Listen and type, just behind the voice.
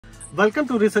Welcome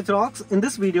to Research Rocks. In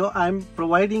this video, I am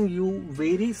providing you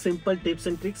very simple tips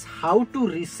and tricks how to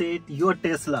reset your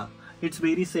Tesla. It's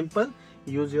very simple.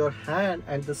 Use your hand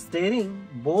and the steering,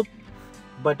 both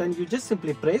button you just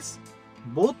simply press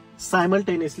both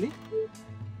simultaneously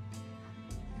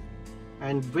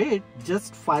and wait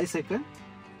just 5 seconds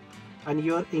and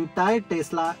your entire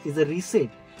Tesla is a reset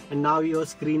and now your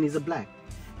screen is a black.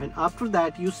 And after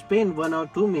that you spend 1 or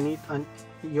 2 minutes and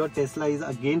your Tesla is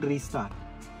again restart.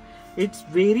 It's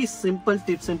very simple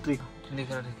tips and tricks.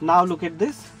 Now look at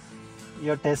this.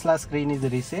 Your Tesla screen is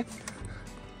reset.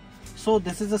 So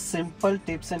this is a simple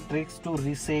tips and tricks to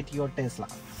reset your Tesla.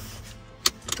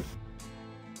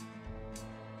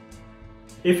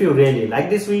 If you really like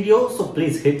this video, so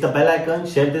please hit the bell icon,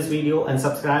 share this video and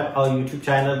subscribe our YouTube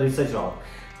channel Research Rock.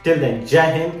 Till then,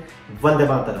 Jai Hind, Vande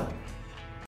Mataram.